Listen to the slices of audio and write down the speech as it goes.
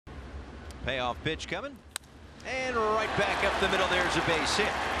Payoff pitch coming. And right back up the middle. There's a base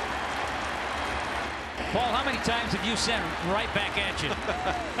hit. Paul, how many times have you sent right back at you?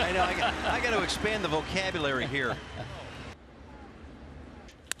 I know. I got to expand the vocabulary here.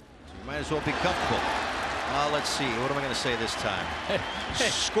 So you might as well be comfortable. Let's see. What am I going to say this time?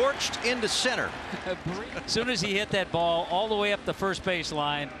 Scorched into center. As soon as he hit that ball all the way up the first base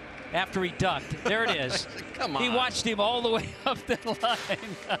line, after he ducked, there it is. Come on. He watched him all the way up the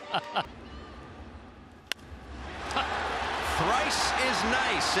line. Thrice is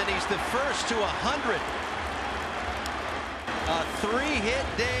nice, and he's the first to 100. A 3-hit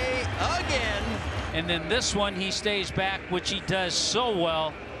day again. And then this one, he stays back, which he does so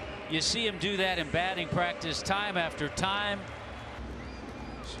well. You see him do that in batting practice time after time.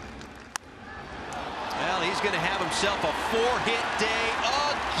 Well, he's going to have himself a 4-hit day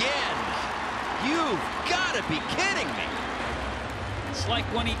again. You've got to be kidding me. It's like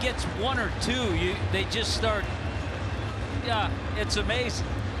when he gets one or two, they just start. Yeah, it's amazing.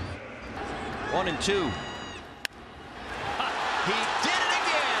 1 and 2. He did it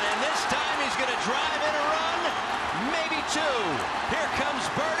again, and this time he's going to drive in a run, maybe 2. Here comes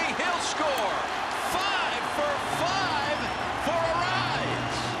Birdie. He'll score. 5 for 5 for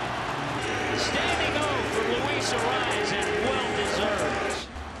Arraez. Standing O for Luis Arraez, and well deserved.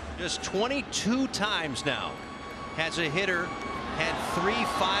 Just 22 times now has a hitter had 3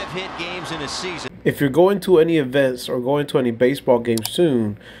 5-hit games in a season. If you're going to any events or going to any baseball games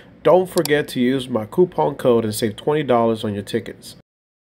soon, don't forget to use my coupon code and save $20 on your tickets.